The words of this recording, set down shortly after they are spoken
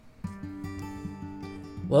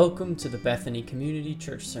Welcome to the Bethany Community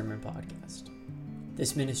Church Sermon Podcast.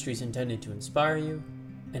 This ministry is intended to inspire you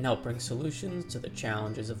and help bring solutions to the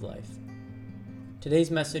challenges of life. Today's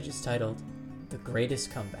message is titled, The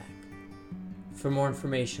Greatest Comeback. For more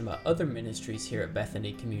information about other ministries here at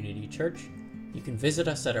Bethany Community Church, you can visit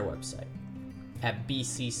us at our website at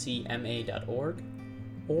bccma.org,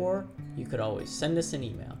 or you could always send us an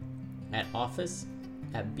email at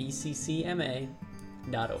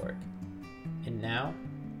office@bccma.org. And now,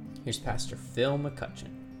 here's Pastor Phil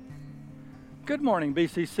McCutcheon. Good morning,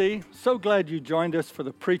 BCC. So glad you joined us for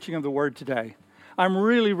the preaching of the Word today. I'm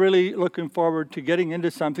really looking forward to getting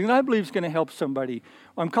into something that I believe is going to help somebody.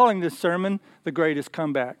 I'm calling this sermon, The Greatest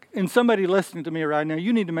Comeback. And somebody listening to me right now,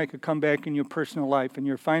 you need to make a comeback in your personal life, in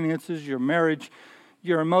your finances, your marriage,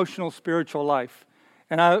 your emotional, spiritual life.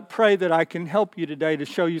 And I pray that I can help you today to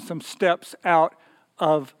show you some steps out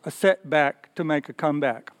of a setback to make a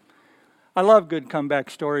comeback. I love good comeback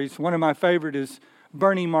stories. One of my favorite is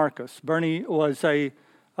Bernie Marcus. Bernie was a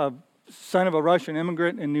son of a Russian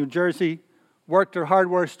immigrant in New Jersey, worked at a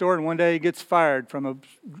hardware store, and one day he gets fired from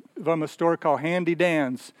a store called Handy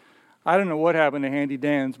Dan's. I don't know what happened to Handy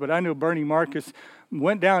Dan's, but I know Bernie Marcus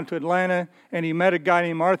went down to Atlanta, and he met a guy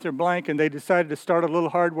named Arthur Blank, and they decided to start a little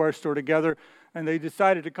hardware store together, and they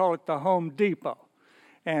decided to call it the Home Depot.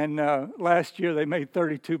 And last year they made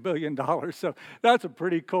 $32 billion. So that's a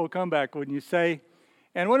pretty cool comeback, wouldn't you say?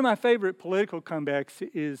 And one of my favorite political comebacks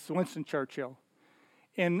is Winston Churchill.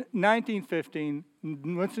 In 1915,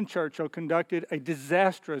 Winston Churchill conducted a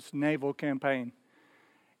disastrous naval campaign.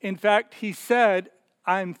 In fact, he said,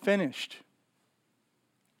 "I'm finished."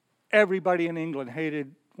 Everybody in England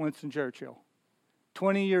hated Winston Churchill.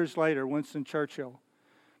 20 years later, Winston Churchill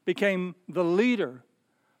became the leader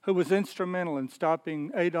who was instrumental in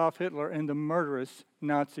stopping Adolf Hitler and the murderous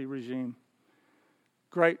Nazi regime.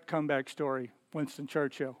 Great comeback story, Winston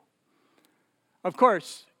Churchill. Of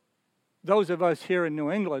course, those of us here in New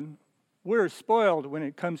England, we're spoiled when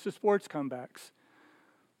it comes to sports comebacks.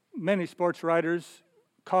 Many sports writers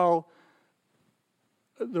call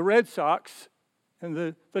the Red Sox and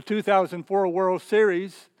the 2004 World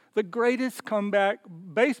Series the greatest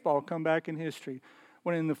baseball comeback in history.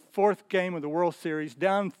 When in the fourth game of the World Series,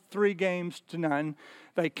 down 3-0,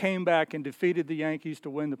 they came back and defeated the Yankees to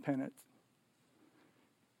win the pennant.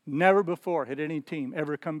 Never before had any team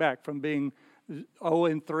ever come back from being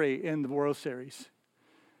 0-3 in the World Series.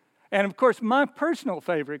 And of course, my personal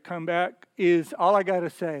favorite comeback is all I got to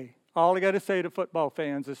say to football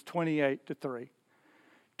fans is 28-3.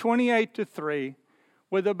 28-3,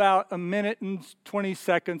 with about a minute and 20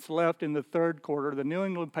 seconds left in the third quarter, the New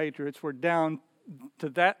England Patriots were down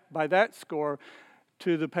by that score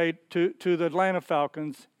to the Atlanta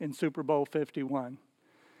Falcons in Super Bowl 51.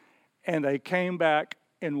 And they came back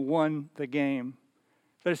and won the game.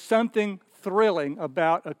 There's something thrilling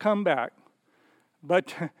about a comeback.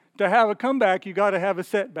 But to have a comeback, you got to have a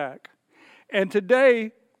setback. And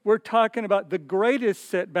today, we're talking about the greatest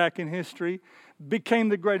setback in history, became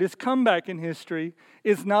the greatest comeback in history,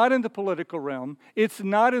 is not in the political realm, it's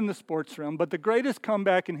not in the sports realm, but the greatest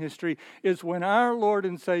comeback in history is when our Lord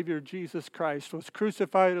and Savior Jesus Christ was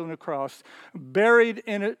crucified on a cross, buried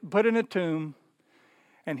in it, put in a tomb,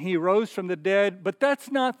 and He rose from the dead. But that's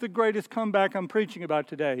not the greatest comeback I'm preaching about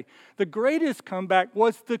today. The greatest comeback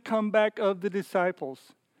was the comeback of the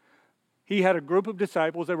disciples. He had a group of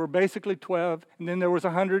disciples. There were basically 12, and then there was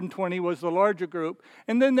 120 was the larger group,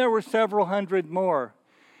 and then there were several hundred more.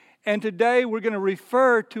 And today we're going to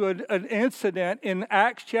refer to an incident in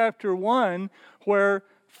Acts chapter 1 where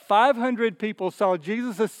 500 people saw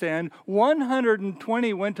Jesus ascend,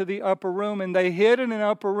 120 went to the upper room, and they hid in an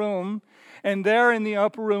upper room, and there in the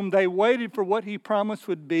upper room they waited for what He promised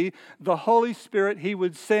would be, the Holy Spirit He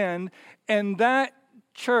would send, and that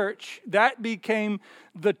church, that became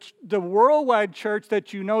the worldwide church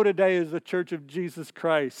that you know today as the Church of Jesus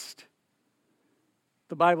Christ.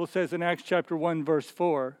 The Bible says in Acts chapter 1 verse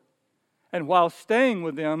 4, "And while staying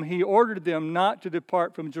with them, He ordered them not to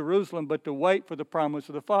depart from Jerusalem, but to wait for the promise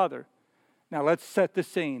of the Father." Now let's set the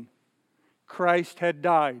scene. Christ had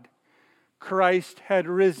died. Christ had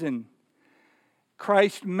risen.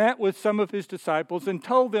 Christ met with some of His disciples and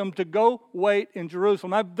told them to go wait in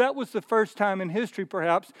Jerusalem. Now, that was the first time in history,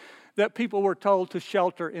 perhaps, that people were told to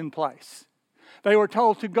shelter in place. They were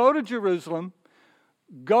told to go to Jerusalem,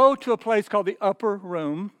 go to a place called the upper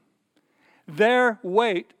room, there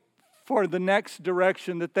wait for the next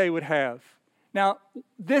direction that they would have. Now,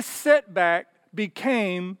 this setback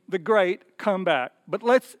became the great comeback. But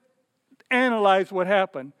let's analyze what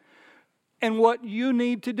happened and what you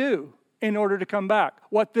need to do in order to come back,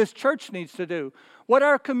 what this church needs to do, what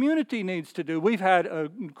our community needs to do. We've had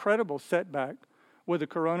an incredible setback with the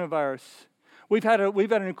coronavirus. We've had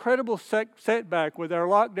an incredible setback with our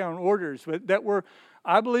lockdown orders that were,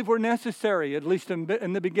 I believe, were necessary, at least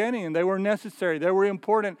in the beginning, and they were necessary. They were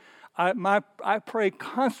important. I pray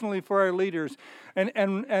constantly for our leaders and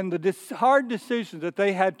the hard decisions that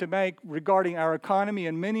they had to make regarding our economy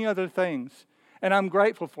and many other things. And I'm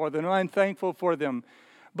grateful for them. I'm thankful for them.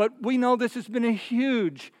 But we know this has been a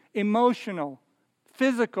huge emotional,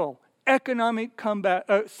 physical, economic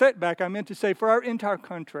setback, I meant to say, for our entire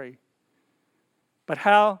country. But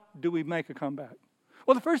how do we make a comeback?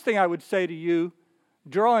 Well, the first thing I would say to you,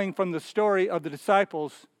 drawing from the story of the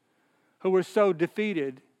disciples who were so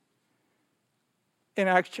defeated in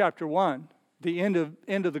Acts chapter 1, the end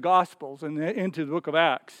of the Gospels and into the book of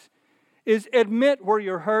Acts, is admit where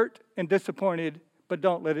you're hurt and disappointed, but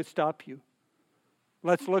don't let it stop you.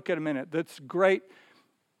 Let's look at a minute. That's great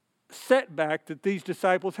setback that these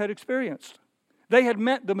disciples had experienced. They had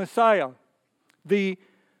met the Messiah, the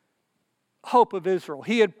hope of Israel.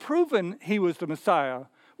 He had proven he was the Messiah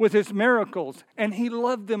with his miracles, and he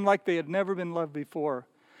loved them like they had never been loved before.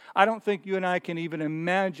 I don't think you and I can even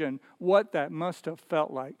imagine what that must have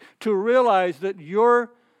felt like. To realize that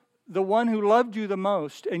you're the one who loved you the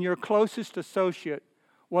most and your closest associate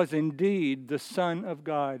was indeed the Son of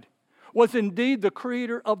God, was indeed the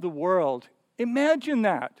creator of the world. Imagine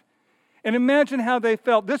that. And imagine how they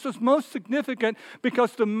felt. This was most significant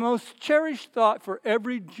because the most cherished thought for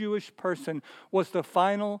every Jewish person was the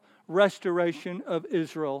final restoration of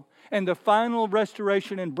Israel and the final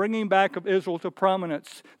restoration and bringing back of Israel to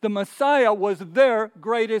prominence. The Messiah was their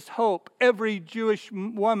greatest hope. Every Jewish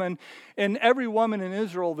woman and every woman in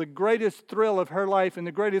Israel, the greatest thrill of her life and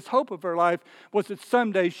the greatest hope of her life was that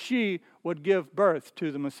someday she would give birth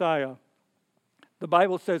to the Messiah. The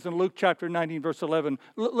Bible says in Luke chapter 19, verse 11,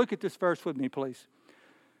 look at this verse with me, please.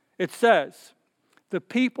 It says, the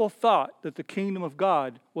people thought that the kingdom of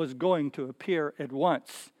God was going to appear at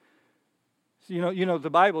once. So, you know,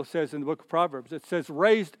 the Bible says in the book of Proverbs, it says,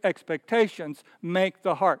 raised expectations make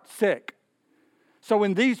the heart sick. So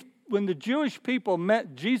when the Jewish people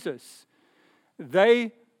met Jesus,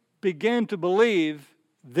 they began to believe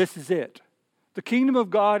this is it. The kingdom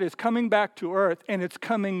of God is coming back to earth, and it's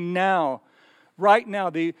coming now. Right now,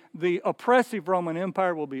 the oppressive Roman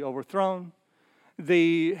Empire will be overthrown.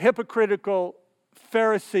 The hypocritical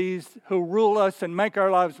Pharisees who rule us and make our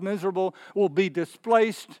lives miserable will be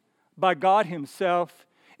displaced by God himself.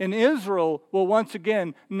 And Israel will once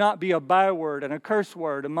again not be a byword and a curse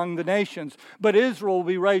word among the nations, but Israel will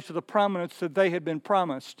be raised to the prominence that they had been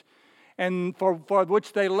promised and for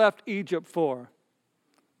which they left Egypt for.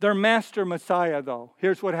 Their master Messiah, though,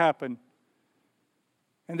 here's what happened.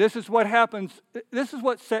 And this is what happens. This is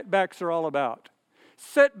what setbacks are all about.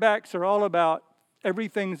 Setbacks are all about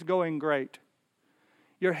everything's going great.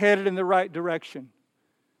 You're headed in the right direction.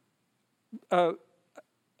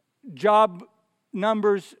 Job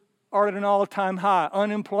numbers are at an all-time high.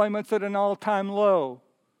 Unemployment's at an all-time low.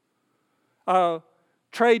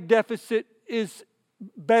 Trade deficit is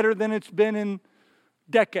better than it's been in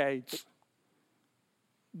decades.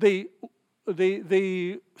 The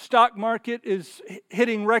stock market is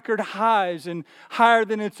hitting record highs and higher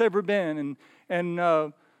than it's ever been, and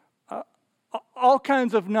all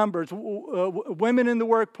kinds of numbers. Women in the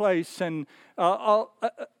workplace and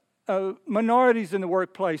minorities in the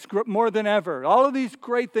workplace more than ever. All of these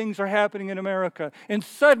great things are happening in America, and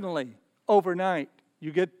suddenly, overnight,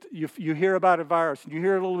 you hear about a virus, and you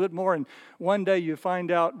hear a little bit more, and one day you find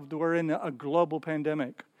out that we're in a global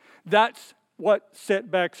pandemic. That's what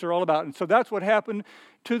setbacks are all about. And so that's what happened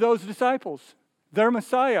to those disciples. Their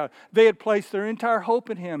Messiah, they had placed their entire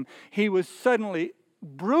hope in him. He was suddenly,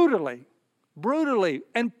 brutally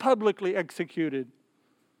and publicly executed.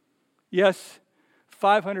 Yes,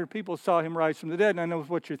 500 people saw him rise from the dead. And I know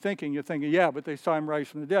what you're thinking. You're thinking, yeah, but they saw him rise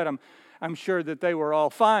from the dead. I'm sure that they were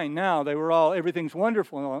all fine now. Everything's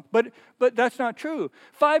wonderful and all. But that's not true.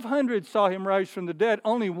 500 saw him rise from the dead.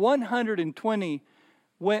 Only 120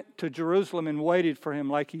 went to Jerusalem and waited for him,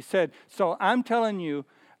 like he said. So I'm telling you,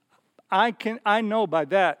 I know by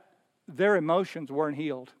that their emotions weren't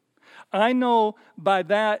healed. I know by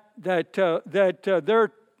that their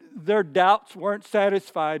doubts weren't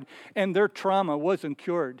satisfied and their trauma wasn't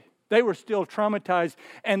cured. They were still traumatized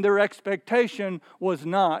and their expectation was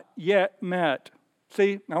not yet met.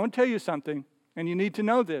 See, I want to tell you something, and you need to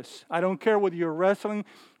know this. I don't care whether you're wrestling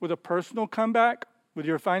with a personal comeback with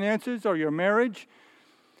your finances or your marriage,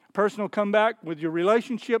 personal comeback with your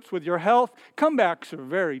relationships, with your health. Comebacks are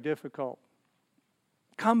very difficult.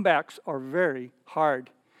 Comebacks are very hard.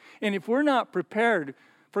 And if we're not prepared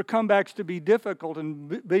for comebacks to be difficult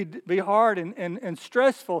and be hard and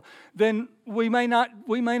stressful, then we may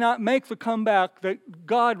not make the comeback that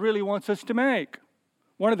God really wants us to make.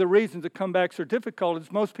 One of the reasons that comebacks are difficult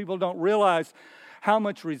is most people don't realize how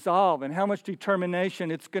much resolve and how much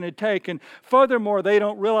determination it's going to take. And furthermore, they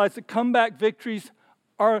don't realize that comeback victories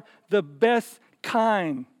are the best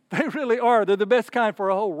kind. They really are. They're the best kind for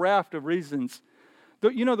a whole raft of reasons.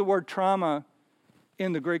 You know, the word trauma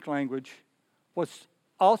in the Greek language was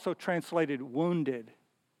also translated wounded.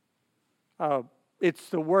 It's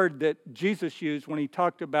the word that Jesus used when he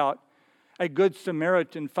talked about a good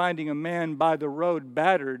Samaritan finding a man by the road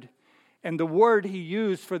battered. And the word he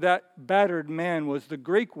used for that battered man was the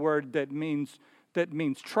Greek word that means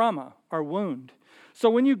trauma or wound. So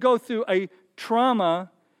when you go through a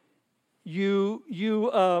trauma, you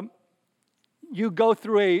go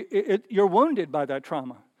through you're wounded by that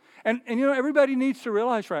trauma. And you know, everybody needs to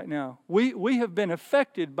realize right now, we have been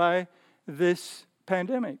affected by this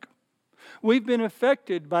pandemic. We've been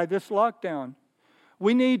affected by this lockdown.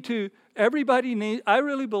 I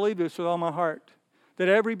really believe this with all my heart, that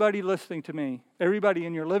everybody listening to me, everybody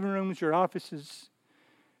in your living rooms, your offices,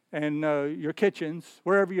 and your kitchens,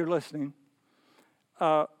 wherever you're listening,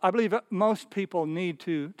 I believe most people need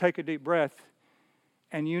to take a deep breath,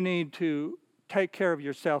 and you need to take care of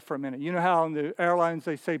yourself for a minute. You know how in the airlines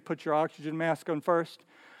they say put your oxygen mask on first?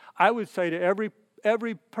 I would say to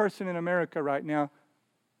every person in America right now,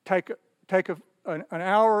 take an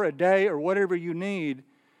hour a day or whatever you need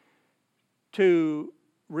to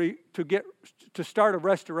start a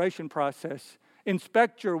restoration process.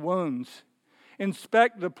 Inspect your wounds.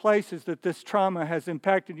 Inspect the places that this trauma has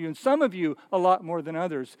impacted you, and some of you a lot more than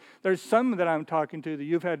others. There's some that I'm talking to that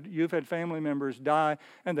you've had family members die,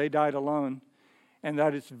 and they died alone, and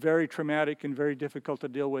that is very traumatic and very difficult to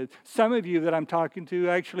deal with. Some of you that I'm talking to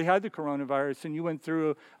actually had the coronavirus, and you went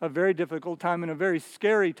through a very difficult time and a very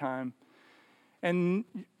scary time, and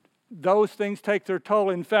those things take their toll.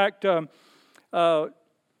 In fact, Bessel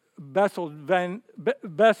van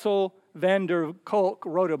der Kolk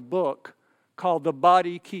wrote a book called The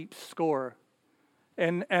Body Keeps Score.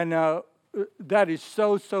 And that is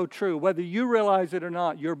so true. Whether you realize it or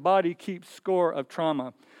not, your body keeps score of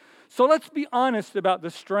trauma. So let's be honest about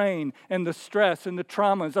the strain and the stress and the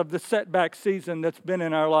traumas of the setback season that's been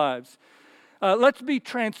in our lives. Let's be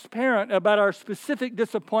transparent about our specific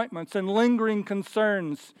disappointments and lingering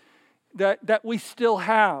concerns that we still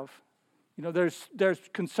have. You know, there's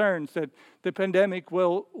concerns that the pandemic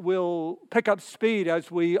will pick up speed as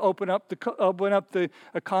we open up the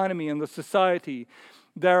economy and the society.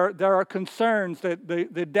 There are concerns that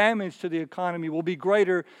the damage to the economy will be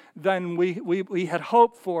greater than we had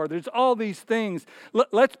hoped for. There's all these things.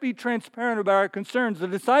 Let's be transparent about our concerns. The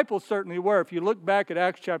disciples certainly were. If you look back at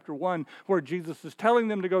Acts chapter 1, where Jesus is telling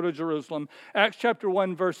them to go to Jerusalem, Acts chapter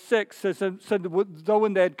 1, verse 6 said, though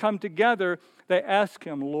when they had come together, they asked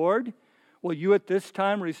him, Lord, will you at this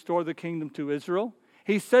time restore the kingdom to Israel?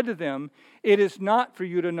 He said to them, it is not for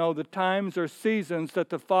you to know the times or seasons that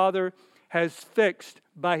the Father has fixed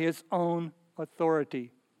by his own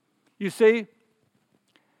authority. You see,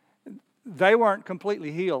 they weren't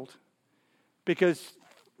completely healed because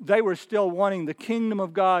they were still wanting the kingdom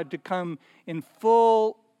of God to come in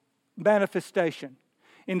full manifestation,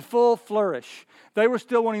 in full flourish. They were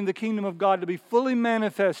still wanting the kingdom of God to be fully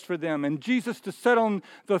manifest for them, and Jesus to sit on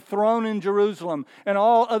the throne in Jerusalem, and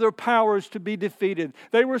all other powers to be defeated.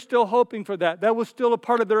 They were still hoping for that. That was still a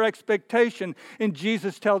part of their expectation. And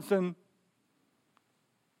Jesus tells them,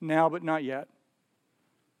 now but not yet.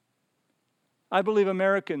 I believe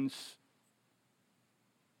Americans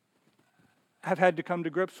have had to come to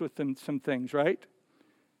grips with some things, right?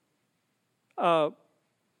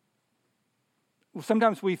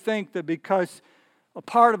 Sometimes we think that because a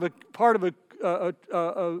part of a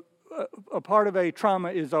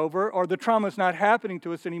trauma is over, or the trauma is not happening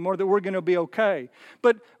to us anymore, that we're going to be okay.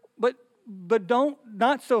 But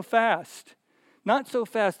not so fast. Not so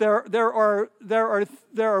fast. There are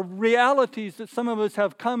realities that some of us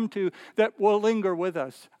have come to that will linger with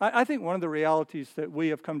us. I think one of the realities that we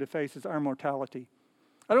have come to face is our mortality.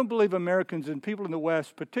 I don't believe Americans and people in the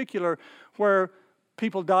West, particular, where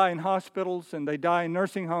people die in hospitals and they die in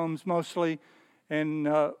nursing homes mostly, and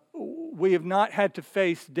we have not had to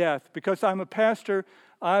face death. Because I'm a pastor,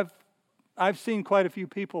 I've seen quite a few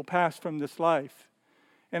people pass from this life.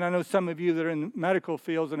 And I know some of you that are in medical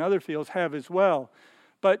fields and other fields have as well.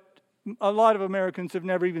 But a lot of Americans have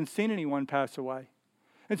never even seen anyone pass away.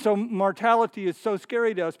 And so mortality is so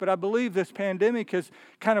scary to us. But I believe this pandemic has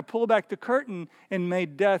kind of pulled back the curtain and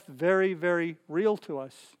made death very, very real to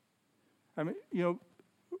us. I mean, you know,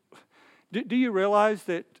 Do you realize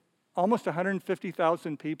that almost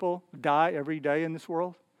 150,000 people die every day in this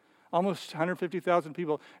world? Almost 150,000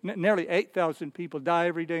 people, nearly 8,000 people die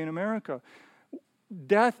every day in America.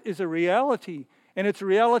 Death is a reality, and it's a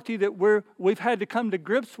reality that we've had to come to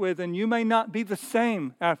grips with, and you may not be the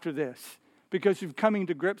same after this because you're coming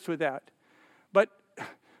to grips with that. But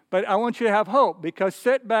I want you to have hope, because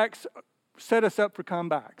setbacks set us up for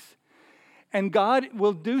comebacks. And God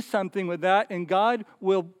will do something with that, and God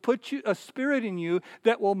will put a spirit in you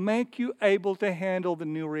that will make you able to handle the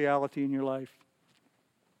new reality in your life.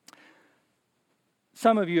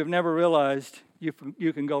 Some of you have never realized you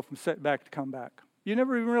can go from setback to comeback. You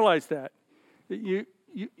never even realized that. You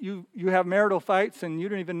have marital fights and you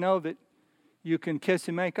don't even know that you can kiss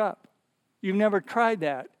and make up. You've never tried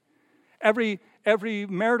that. Every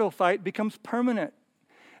marital fight becomes permanent.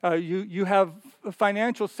 You have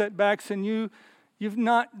financial setbacks, and you've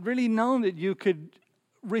not really known that you could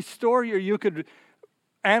restore you could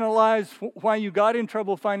analyze why you got in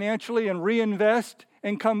trouble financially and reinvest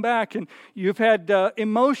and come back. And you've had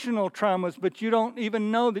emotional traumas, but you don't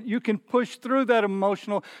even know that you can push through that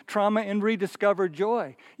emotional trauma and rediscover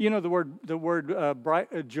joy. You know the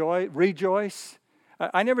word joy, rejoice.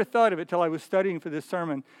 I never thought of it till I was studying for this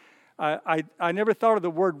sermon. I never thought of the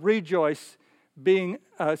word rejoice being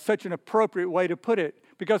such an appropriate way to put it,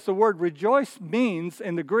 because the word rejoice means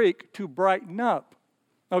in the Greek to brighten up.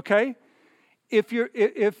 Okay? If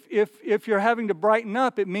you're having to brighten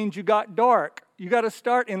up, it means you got dark. You got to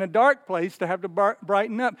start in a dark place to have to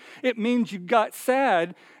brighten up. It means you got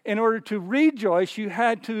sad. In order to rejoice, you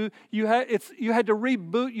had to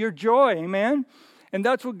reboot your joy. Amen. And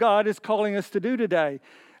that's what God is calling us to do today.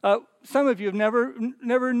 Some of you have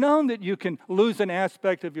never known that you can lose an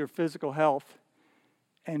aspect of your physical health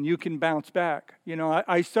and you can bounce back. You know,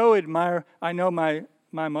 I so admire. I know my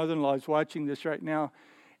mother-in-law is watching this right now.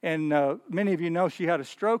 And many of you know she had a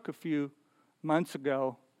stroke a few months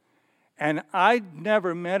ago. And I'd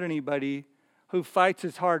never met anybody who fights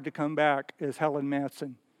as hard to come back as Helen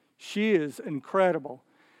Matson. She is incredible.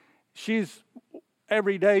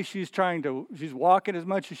 Every day she's walking as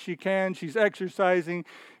much as she can. She's exercising.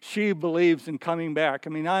 She believes in coming back.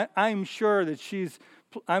 I mean, I'm sure that she's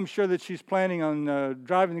planning on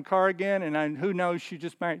driving the car again. And who knows, she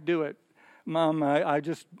just might do it. Mom,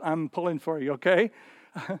 I'm pulling for you, okay?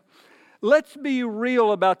 Let's be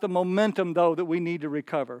real about the momentum, though, that we need to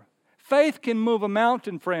recover. Faith can move a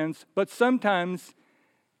mountain, friends, but sometimes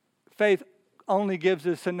faith only gives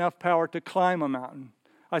us enough power to climb a mountain.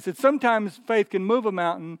 I said sometimes faith can move a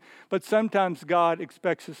mountain, but sometimes God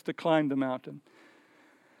expects us to climb the mountain.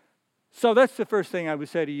 So that's the first thing I would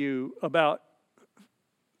say to you about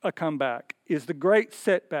a comeback, is the great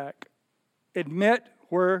setback. Admit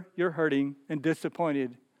where you're hurting and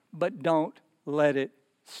disappointed, but don't let it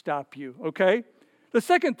stop you, okay? The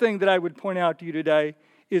second thing that I would point out to you today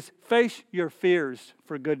is face your fears,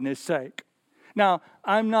 for goodness sake. Now,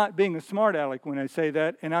 I'm not being a smart aleck when I say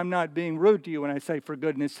that, and I'm not being rude to you when I say for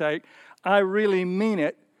goodness sake. I really mean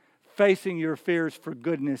it, facing your fears for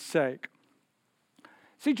goodness sake.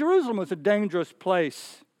 See, Jerusalem was a dangerous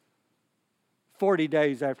place 40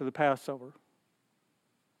 days after the Passover.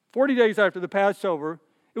 40 days after the Passover,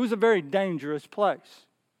 it was a very dangerous place.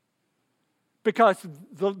 Because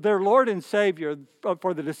their Lord and Savior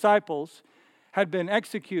for the disciples had been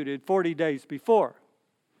executed 40 days before.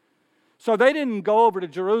 So they didn't go over to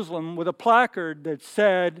Jerusalem with a placard that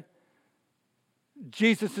said,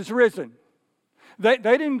 Jesus is risen. They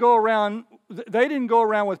didn't go around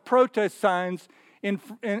with protest signs in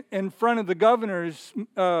front of the governor's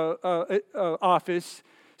office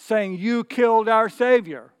saying, you killed our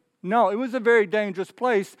Savior. No, it was a very dangerous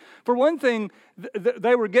place. For one thing,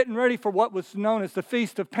 they were getting ready for what was known as the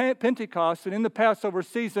Feast of Pentecost. And in the Passover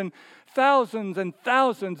season, thousands and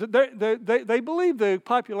thousands, they believe the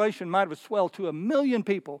population might have swelled to 1 million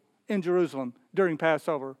people in Jerusalem during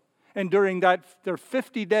Passover. And during their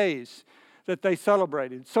 50 days that they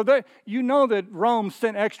celebrated. So you know that Rome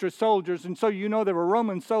sent extra soldiers, and so you know there were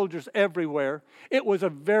Roman soldiers everywhere. It was a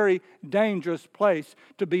very dangerous place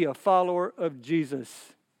to be a follower of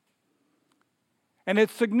Jesus. And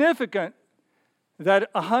it's significant that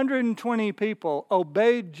 120 people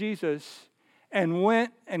obeyed Jesus and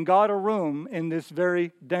went and got a room in this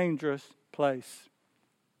very dangerous place.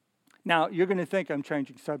 Now, you're going to think I'm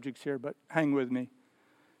changing subjects here, but hang with me.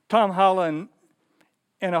 Tom Holland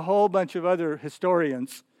and a whole bunch of other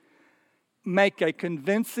historians make a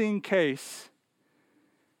convincing case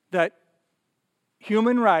that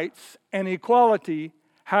human rights and equality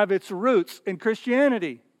have its roots in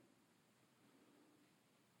Christianity.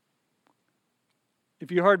 If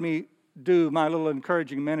you heard me do my little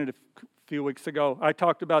encouraging minute a few weeks ago. I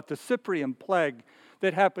talked about the Cyprian plague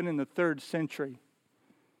that happened in the 3rd century,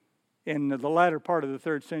 in the latter part of the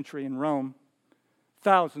 3rd century in Rome.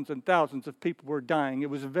 Thousands and thousands of people were dying. It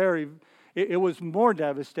was more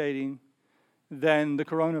devastating than the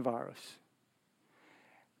coronavirus.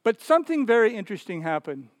 But something very interesting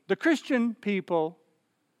happened. The Christian people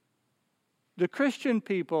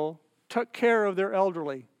took care of their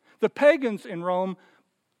elderly. The pagans in Rome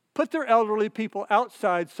put their elderly people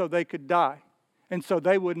outside so they could die and so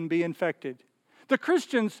they wouldn't be infected. The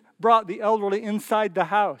Christians brought the elderly inside the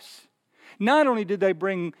house. Not only did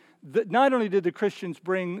the Christians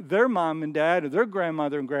bring their mom and dad or their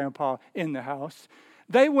grandmother and grandpa in the house,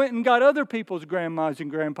 they went and got other people's grandmas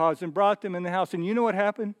and grandpas and brought them in the house. And you know what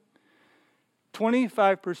happened?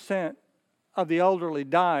 25% of the elderly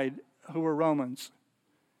died who were Romans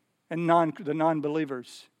and the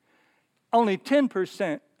non-believers. Only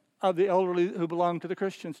 10% of the elderly who belonged to the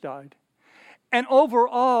Christians died. And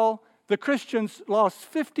overall, the Christians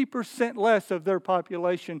lost 50% less of their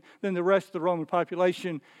population than the rest of the Roman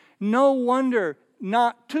population. No wonder,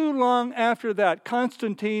 not too long after that,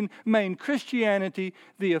 Constantine made Christianity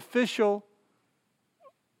the official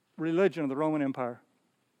religion of the Roman Empire.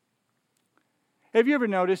 Have you ever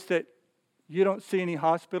noticed that you don't see any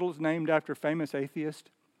hospitals named after famous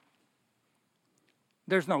atheists?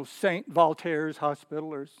 There's no St. Voltaire's Hospital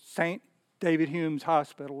or St. David Hume's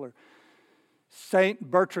Hospital or St.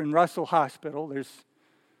 Bertrand Russell Hospital. There's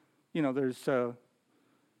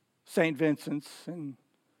St. Vincent's, and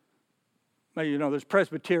there's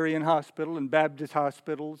Presbyterian Hospital and Baptist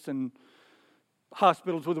hospitals and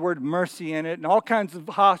hospitals with the word mercy in it, and all kinds of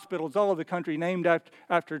hospitals all over the country named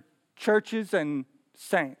after churches and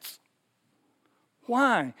saints.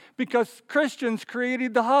 Why? Because Christians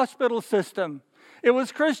created the hospital system. It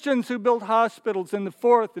was Christians who built hospitals in the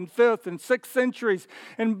 4th and 5th and 6th centuries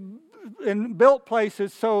and built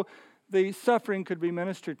places so the suffering could be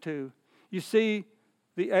ministered to. You see,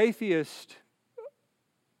 the atheists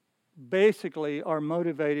basically are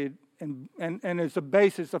motivated, and as a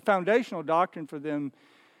basis, a foundational doctrine for them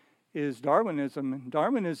is Darwinism. And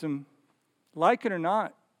Darwinism, like it or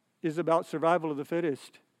not, is about survival of the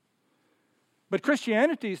fittest. But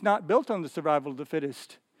Christianity is not built on the survival of the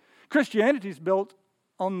fittest. Christianity is built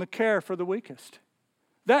on the care for the weakest.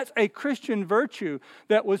 That's a Christian virtue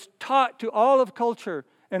that was taught to all of culture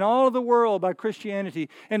and all of the world by Christianity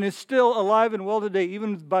and is still alive and well today,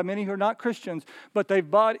 even by many who are not Christians, but they've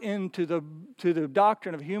bought into the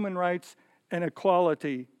doctrine of human rights and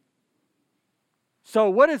equality. So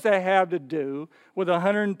what does that have to do with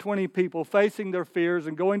 120 people facing their fears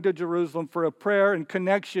and going to Jerusalem for a prayer and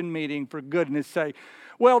connection meeting, for goodness sake?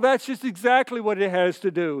 Well, that's just exactly what it has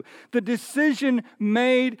to do. The decision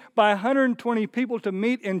made by 120 people to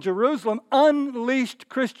meet in Jerusalem unleashed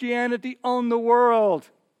Christianity on the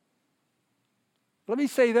world. Let me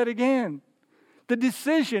say that again. The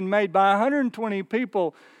decision made by 120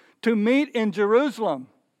 people to meet in Jerusalem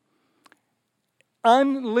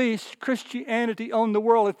unleashed Christianity on the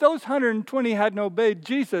world. If those 120 hadn't obeyed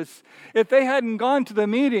Jesus, if they hadn't gone to the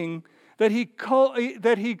meeting that he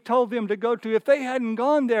told them to go to, if they hadn't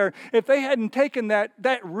gone there, if they hadn't taken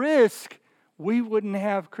that risk, we wouldn't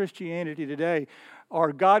have Christianity today.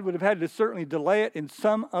 Or God would have had to certainly delay it in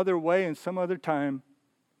some other way, in some other time.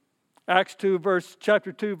 Acts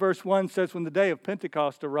chapter 2, verse 1 says, when the day of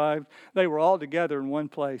Pentecost arrived, they were all together in one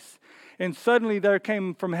place. And suddenly there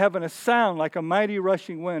came from heaven a sound like a mighty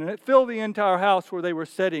rushing wind, and it filled the entire house where they were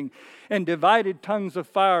sitting. And divided tongues of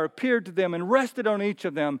fire appeared to them and rested on each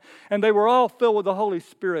of them. And they were all filled with the Holy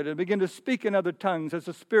Spirit and began to speak in other tongues as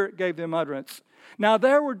the Spirit gave them utterance. Now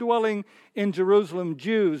there were dwelling in Jerusalem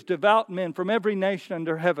Jews, devout men from every nation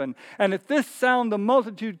under heaven. And at this sound the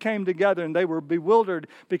multitude came together, and they were bewildered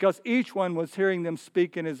because each one was hearing them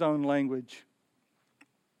speak in his own language.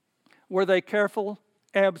 Were they careful?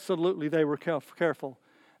 Absolutely, they were careful.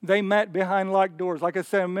 They met behind locked doors. Like I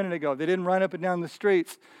said a minute ago, they didn't run up and down the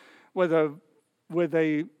streets with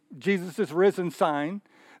a Jesus is risen sign.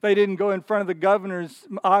 They didn't go in front of the governor's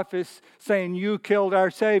office saying, "You killed our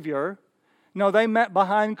Savior." No, they met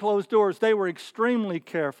behind closed doors. They were extremely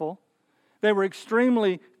careful. They were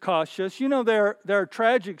extremely cautious. You know, there are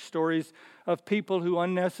tragic stories of people who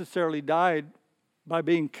unnecessarily died by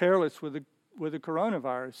being careless with the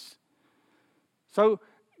coronavirus. So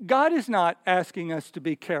God is not asking us to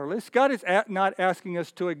be careless. God is not asking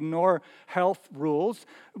us to ignore health rules.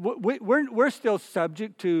 We're still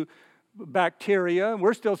subject to bacteria.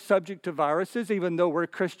 We're still subject to viruses, even though we're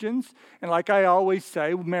Christians. And like I always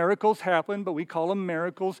say, miracles happen, but we call them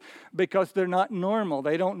miracles because they're not normal.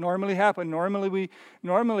 They don't normally happen. Normally,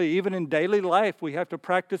 even in daily life, we have to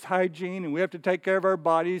practice hygiene and we have to take care of our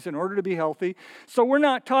bodies in order to be healthy. So we're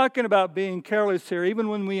not talking about being careless here. Even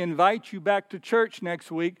when we invite you back to church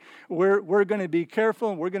next week, we're going to be careful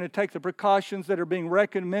and we're going to take the precautions that are being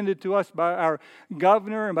recommended to us by our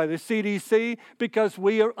governor and by the CDC, because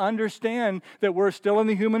we understand that we're still in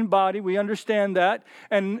the human body. We understand that,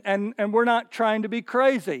 and we're not trying to be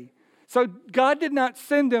crazy. So God did not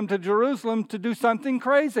send them to Jerusalem to do something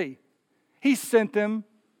crazy. He sent them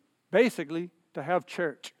basically to have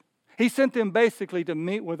church. He sent them basically to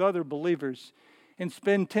meet with other believers and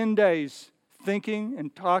spend 10 days thinking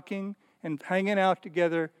and talking and hanging out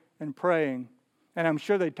together and praying. And I'm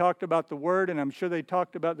sure they talked about the Word, and I'm sure they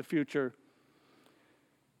talked about the future.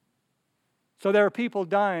 So there are people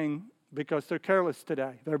dying because they're careless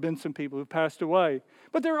today. There have been some people who passed away.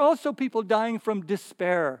 But there are also people dying from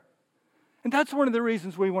despair. And that's one of the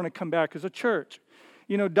reasons we want to come back as a church.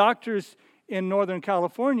 You know, doctors in Northern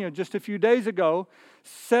California just a few days ago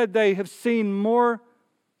said they have seen more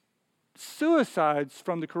suicides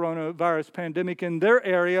from the coronavirus pandemic in their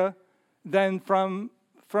area than from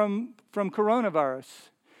coronavirus.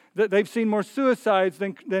 That they've seen more suicides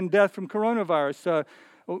than death from coronavirus.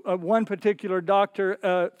 One particular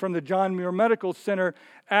doctor from the John Muir Medical Center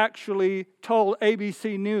actually told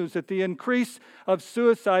ABC News that the increase of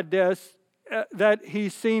suicide deaths that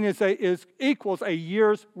he's seen equals a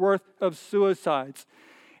year's worth of suicides.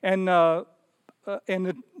 And in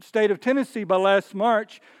the state of Tennessee, by last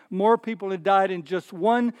March, more people had died in just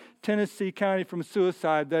one Tennessee county from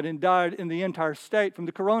suicide than had died in the entire state from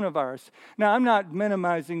the coronavirus. Now, I'm not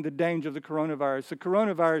minimizing the danger of the coronavirus. The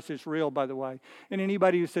coronavirus is real, by the way. And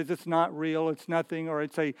anybody who says it's not real, it's nothing, or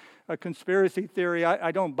it's a conspiracy theory,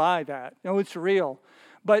 I don't buy that. No, it's real.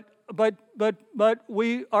 But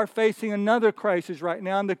we are facing another crisis right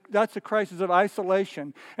now, and that's the crisis of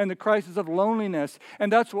isolation and the crisis of loneliness.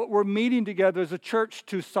 And that's what we're meeting together as a church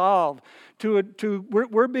to solve.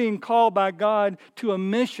 We're being called by God to a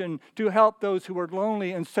mission to help those who are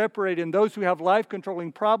lonely and separated, and those who have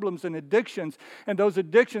life-controlling problems and addictions. And those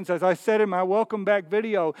addictions, as I said in my Welcome Back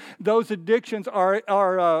video, those addictions are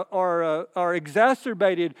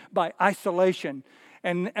exacerbated by isolation.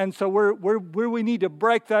 And so we need to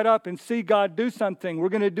break that up and see God do something. We're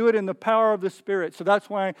going to do it in the power of the Spirit. So that's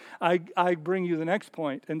why I bring you the next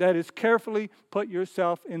point, and that is carefully put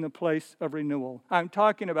yourself in the place of renewal. I'm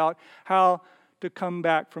talking about how to come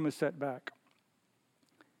back from a setback.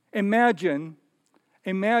 Imagine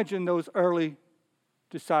those early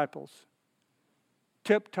disciples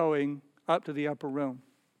tiptoeing up to the upper room.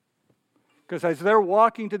 Because as they're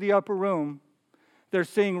walking to the upper room, they're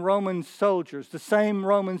seeing Roman soldiers, the same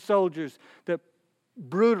Roman soldiers that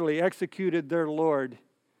brutally executed their Lord.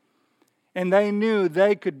 And they knew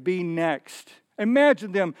they could be next.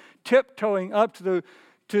 Imagine them tiptoeing up to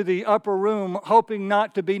the upper room, hoping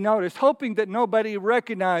not to be noticed, hoping that nobody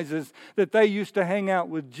recognizes that they used to hang out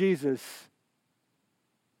with Jesus.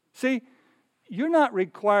 See, you're not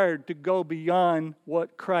required to go beyond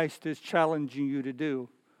what Christ is challenging you to do.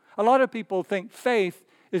 A lot of people think faith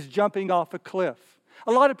is jumping off a cliff.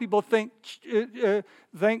 A lot of people think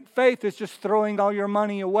faith is just throwing all your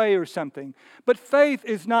money away or something. But faith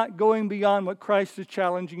is not going beyond what Christ is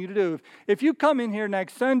challenging you to do. If you come in here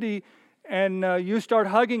next Sunday and you start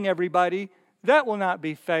hugging everybody, that will not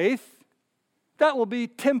be faith. That will be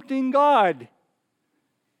tempting God.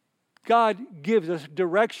 God gives us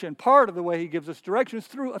direction. Part of the way He gives us direction is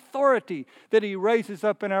through authority that He raises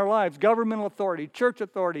up in our lives. Governmental authority, church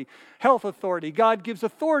authority, health authority. God gives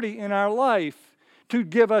authority in our life to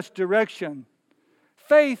give us direction.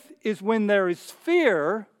 Faith is when there is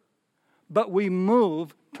fear, but we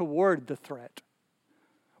move toward the threat.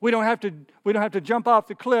 We don't have to jump off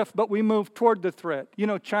the cliff, but we move toward the threat. You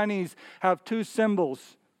know, Chinese have two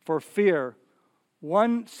symbols for fear.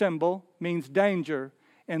 One symbol means danger,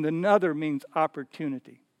 and another means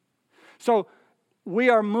opportunity. So we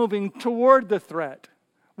are moving toward the threat.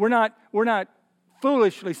 We're not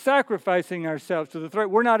foolishly sacrificing ourselves to the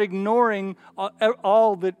threat. We're not ignoring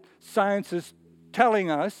all that science is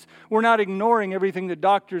telling us. We're not ignoring everything the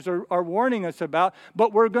doctors are warning us about,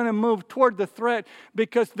 but we're going to move toward the threat,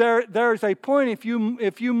 because there's a point if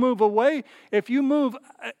you move away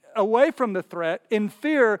from the threat in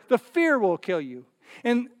fear, the fear will kill you.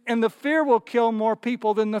 And the fear will kill more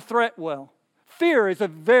people than the threat will. Fear is a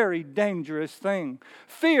very dangerous thing.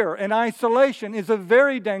 Fear and isolation is a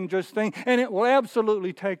very dangerous thing, and it will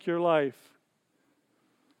absolutely take your life.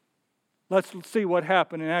 Let's see what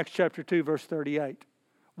happened in Acts chapter 2, verse 38.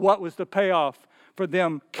 What was the payoff for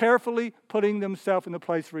them carefully putting themselves in the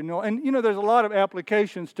place of renewal? And there's a lot of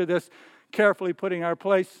applications to this, carefully putting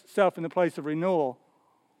ourselves in the place of renewal.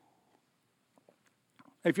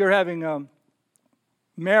 If you're having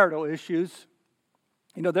marital issues,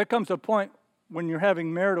 there comes a point when you're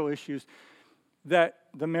having marital issues that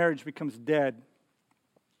the marriage becomes dead.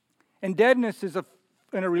 And deadness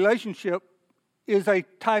in a relationship is a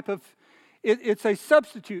type of, it's a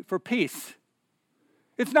substitute for peace.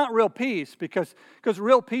 It's not real peace because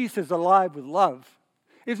real peace is alive with love.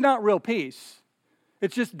 It's not real peace.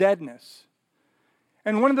 It's just deadness.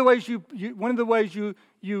 And one of the ways you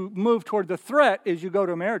move toward the threat is you go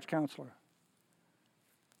to a marriage counselor.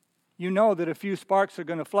 You know that a few sparks are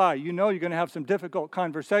going to fly. You know you're going to have some difficult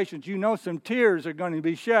conversations. You know some tears are going to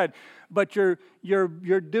be shed. But you're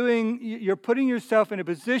putting yourself in a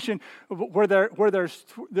position where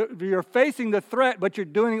you're facing the threat, but you're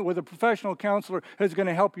doing it with a professional counselor who's going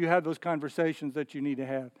to help you have those conversations that you need to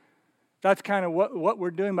have. That's kind of what we're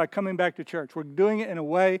doing by coming back to church. We're doing it in a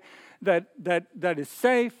way that is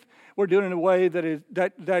safe. We're doing it in a way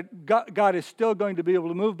that God is still going to be able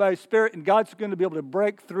to move by His Spirit, and God's going to be able to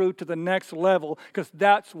break through to the next level, because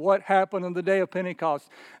that's what happened on the day of Pentecost.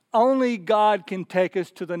 Only God can take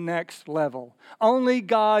us to the next level. Only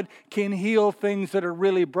God can heal things that are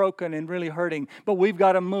really broken and really hurting. But we've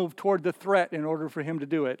got to move toward the threat in order for Him to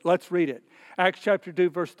do it. Let's read it. Acts chapter 2,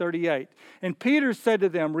 verse 38. And Peter said to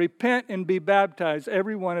them, "Repent and be baptized,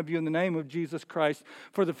 every one of you, in the name of Jesus Christ,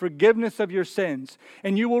 for the forgiveness of your sins,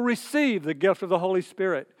 and you will receive the gift of the Holy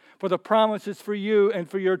Spirit. For the promise is for you and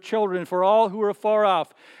for your children, for all who are far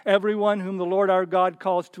off, everyone whom the Lord our God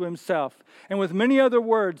calls to Himself." And with many other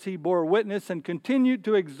words he bore witness and continued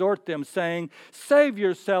to exhort them, saying, "Save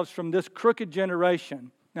yourselves from this crooked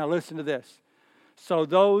generation." Now listen to this. So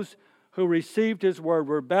those who received His word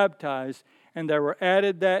were baptized, and there were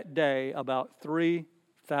added that day about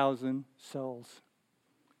 3,000 souls.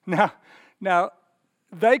 Now,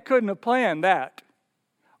 they couldn't have planned that.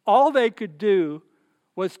 All they could do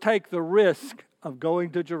was take the risk of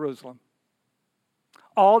going to Jerusalem.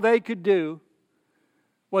 All they could do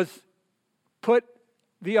was put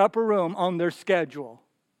the upper room on their schedule.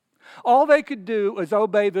 All they could do was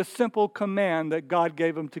obey the simple command that God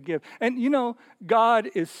gave them to give. And God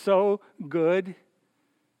is so good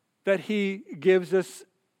that He gives us,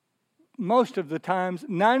 most of the times,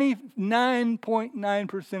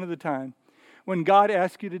 99.9% of the time, when God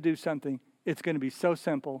asks you to do something, it's going to be so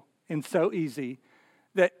simple and so easy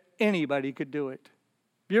that anybody could do it.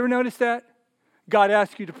 You ever notice that? God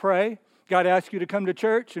asks you to pray. God asks you to come to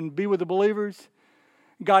church and be with the believers.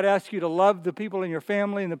 God asks you to love the people in your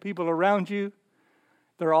family and the people around you.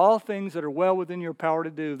 They're all things that are well within your power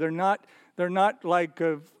to do. They're not like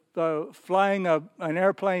flying an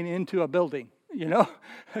airplane into a building.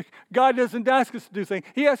 God doesn't ask us to do things.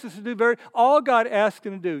 He asks us to do all God asks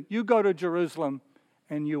Him to do. You go to Jerusalem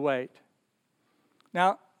and you wait.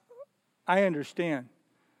 Now, I understand.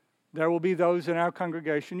 There will be those in our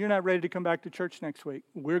congregation, you're not ready to come back to church next week.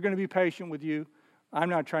 We're going to be patient with you. I'm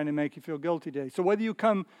not trying to make you feel guilty today. So whether you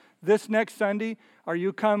come this next Sunday, or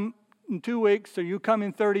you come in 2 weeks, or you come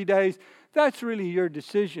in 30 days, that's really your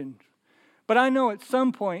decision. But I know at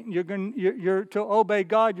some point you're to obey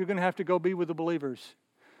God, you're going to have to go be with the believers.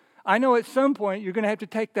 I know at some point you're going to have to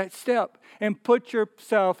take that step and put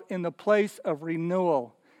yourself in the place of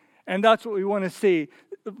renewal. And that's what we want to see.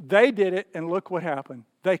 They did it, and look what happened.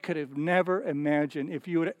 They could have never imagined, if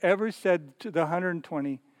you would have ever said to the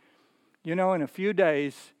 120, in a few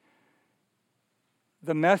days,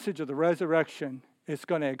 the message of the resurrection is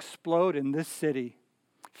going to explode in this city.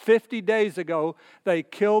 50 days ago, they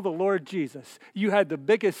killed the Lord Jesus. You had the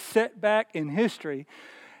biggest setback in history.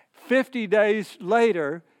 50 days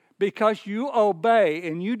later, because you obey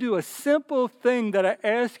and you do a simple thing that I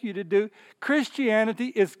ask you to do, Christianity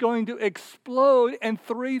is going to explode, and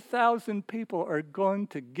 3,000 people are going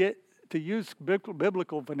to get, to use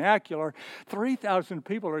biblical vernacular, 3,000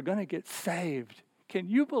 people are going to get saved. Can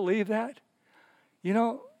you believe that?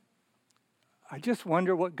 I just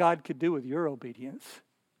wonder what God could do with your obedience.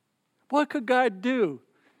 What could God do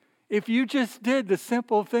if you just did the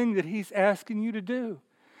simple thing that He's asking you to do?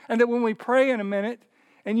 And that when we pray in a minute,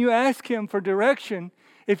 and you ask Him for direction,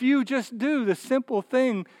 if you just do the simple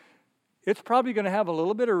thing, it's probably going to have a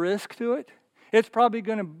little bit of risk to it. It's probably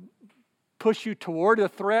going to push you toward a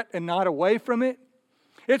threat and not away from it.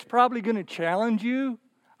 It's probably going to challenge you.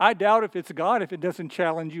 I doubt if it's God if it doesn't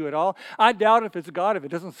challenge you at all. I doubt if it's God if it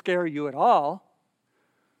doesn't scare you at all.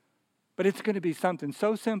 But it's going to be something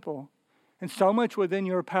so simple and so much within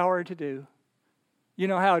your power to do. You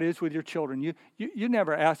know how it is with your children. You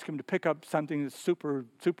never ask them to pick up something that's super,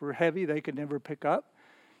 super heavy they could never pick up.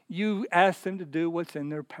 You ask them to do what's in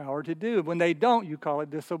their power to do. When they don't, you call it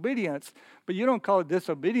disobedience. But you don't call it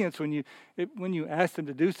disobedience when you ask them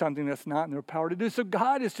to do something that's not in their power to do. So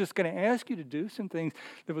God is just going to ask you to do some things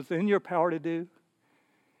that was in your power to do.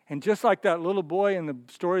 And just like that little boy in the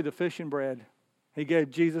story of the fish and bread, he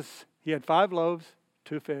had 5 loaves,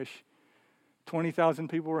 2 fish. 20,000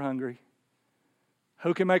 people were hungry.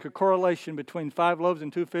 Who can make a correlation between 5 loaves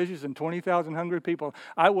and 2 fishes and 20,000 hungry people?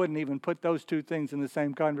 I wouldn't even put those 2 things in the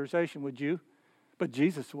same conversation, would you? But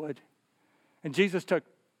Jesus would. And Jesus took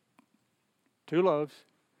 5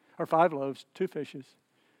 loaves, 2 fishes.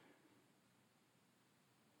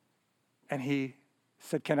 And he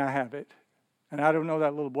said, can I have it? And I don't know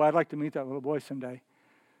that little boy. I'd like to meet that little boy someday.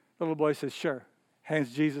 The little boy says, sure.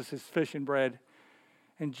 Hands Jesus his fish and bread.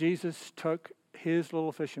 And Jesus took his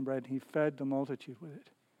little fish and bread, and he fed the multitude with it.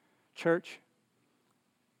 Church,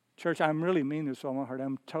 I really mean this with all my heart.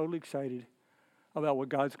 I'm totally excited about what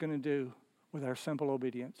God's going to do with our simple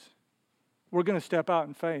obedience. We're going to step out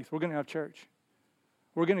in faith. We're going to have church.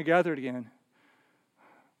 We're going to gather again.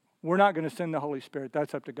 We're not going to send the Holy Spirit.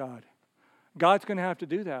 That's up to God. God's going to have to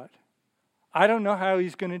do that. I don't know how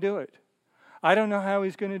he's going to do it.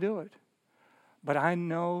 But I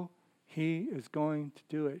know he is going to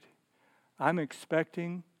do it. I'm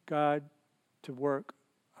expecting God to work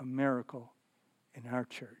a miracle in our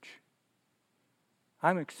church.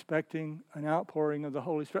 I'm expecting an outpouring of the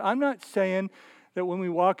Holy Spirit. I'm not saying that when we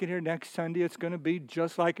walk in here next Sunday, it's going to be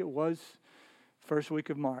just like it was first week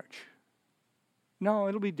of March. No,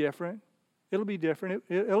 it'll be different.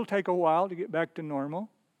 It'll take a while to get back to normal.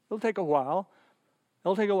 It'll take a while.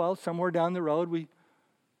 Somewhere down the road, we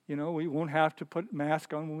won't have to put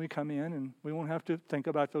mask on when we come in, and we won't have to think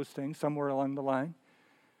about those things somewhere along the line.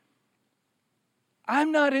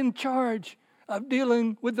 I'm not in charge of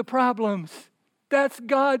dealing with the problems. That's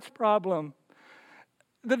God's problem.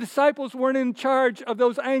 The disciples weren't in charge of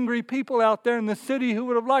those angry people out there in the city who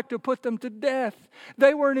would have liked to put them to death.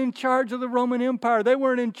 They weren't in charge of the Roman Empire. They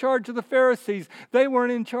weren't in charge of the Pharisees. They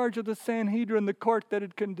weren't in charge of the Sanhedrin, the court that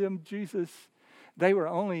had condemned Jesus. They were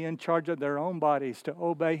only in charge of their own bodies to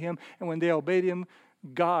obey him. And when they obeyed him,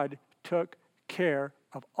 God took care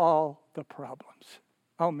of all the problems.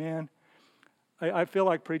 Oh, man. I feel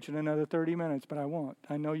like preaching another 30 minutes, but I won't.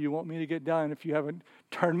 I know you want me to get done if you haven't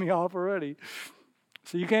turned me off already.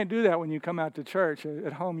 So you can't do that when you come out to church.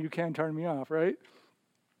 At home, you can turn me off, right?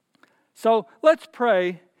 So let's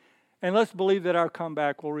pray, and let's believe that our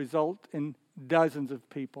comeback will result in dozens of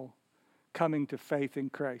people coming to faith in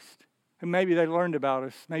Christ. And maybe they learned about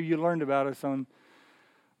us. Maybe you learned about us on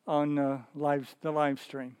the live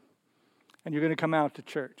stream. And you're going to come out to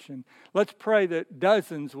church. And let's pray that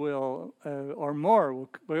dozens will, or more,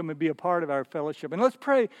 will be a part of our fellowship. And let's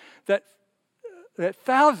pray that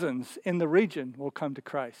thousands in the region will come to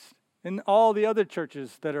Christ. And all the other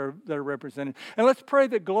churches that are represented. And let's pray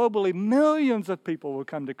that globally millions of people will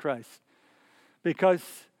come to Christ. Because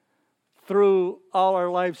through all our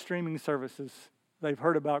live streaming services, they've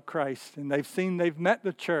heard about Christ, and they've met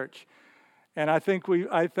the church. And I think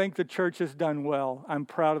the church has done well. I'm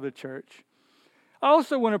proud of the church. I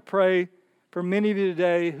also want to pray for many of you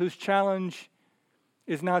today whose challenge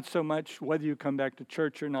is not so much whether you come back to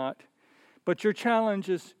church or not, but your challenge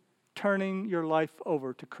is turning your life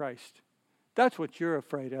over to Christ. That's what you're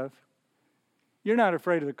afraid of. You're not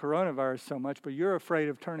afraid of the coronavirus so much, but you're afraid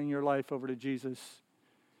of turning your life over to Jesus.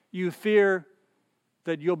 You fear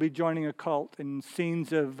that you'll be joining a cult in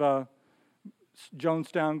scenes of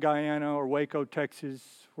Jonestown, Guyana, or Waco,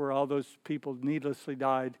 Texas, where all those people needlessly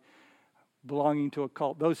died belonging to a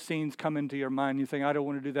cult. Those scenes come into your mind. You think, I don't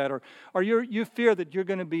want to do that. Or you fear that you're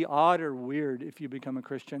going to be odd or weird if you become a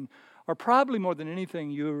Christian. Or probably more than anything,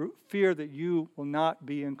 you fear that you will not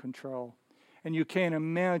be in control. And you can't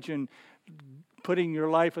imagine putting your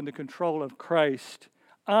life in the control of Christ.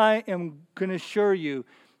 I can assure you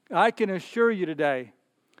today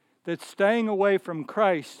that staying away from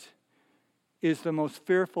Christ is the most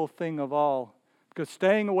fearful thing of all. Because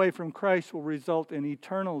staying away from Christ will result in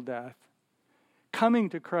eternal death. Coming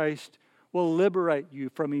to Christ will liberate you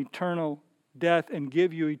from eternal death and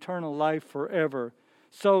give you eternal life forever.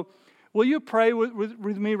 So, will you pray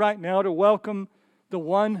with me right now to welcome the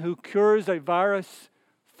one who cures a virus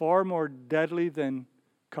far more deadly than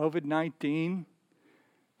COVID-19?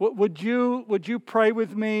 Would you pray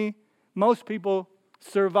with me? Most people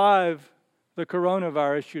survive the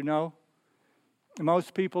coronavirus, you know.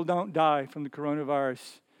 Most people don't die from the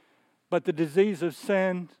coronavirus. But the disease of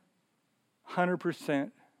sin,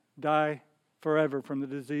 100% die forever from the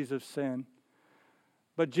disease of sin.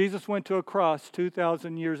 But Jesus went to a cross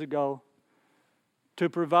 2,000 years ago to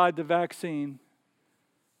provide the vaccine,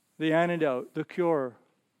 the antidote, the cure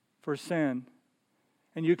for sin.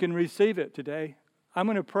 And you can receive it today. I'm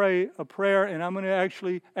going to pray a prayer, and I'm going to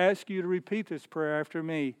actually ask you to repeat this prayer after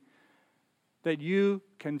me, that you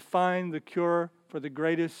can find the cure for the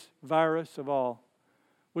greatest virus of all,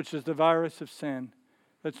 which is the virus of sin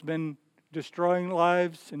that's been destroying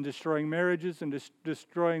lives and destroying marriages and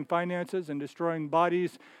destroying finances and destroying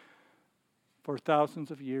bodies for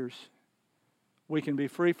thousands of years. We can be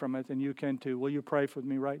free from it, and you can too. Will you pray with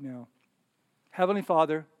me right now? Heavenly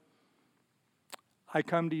Father, I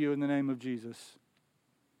come to you in the name of Jesus.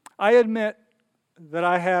 I admit that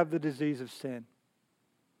I have the disease of sin.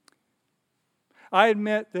 I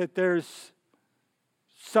admit that there's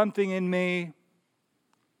something in me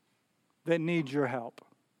that needs your help.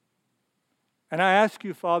 And I ask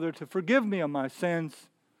you, Father, to forgive me of my sins,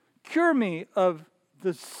 cure me of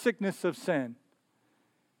the sickness of sin,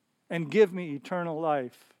 and give me eternal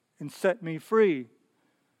life and set me free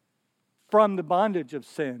from the bondage of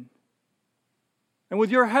sin. And with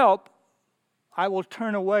your help, I will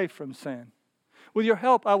turn away from sin. With your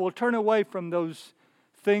help, I will turn away from those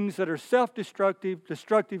things that are self-destructive,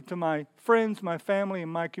 destructive to my friends, my family, and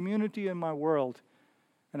my community and my world.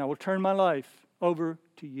 And I will turn my life over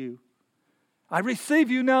to you. I receive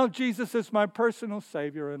you now, Jesus, as my personal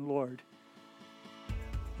Savior and Lord.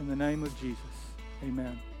 In the name of Jesus,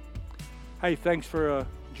 amen. Hey, thanks for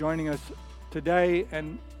joining us today.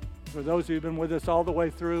 And for those who've been with us all the way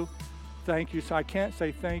through, thank you. So I can't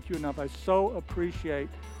say thank you enough. I so appreciate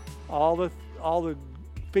all the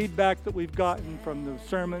feedback that we've gotten from the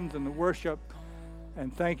sermons and the worship.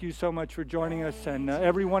 And thank you so much for joining us. And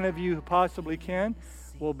every one of you who possibly can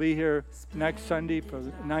will be here next Sunday for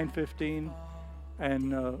 9:15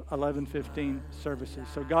 and 11:15 services.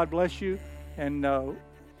 So God bless you, and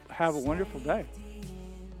have a wonderful day.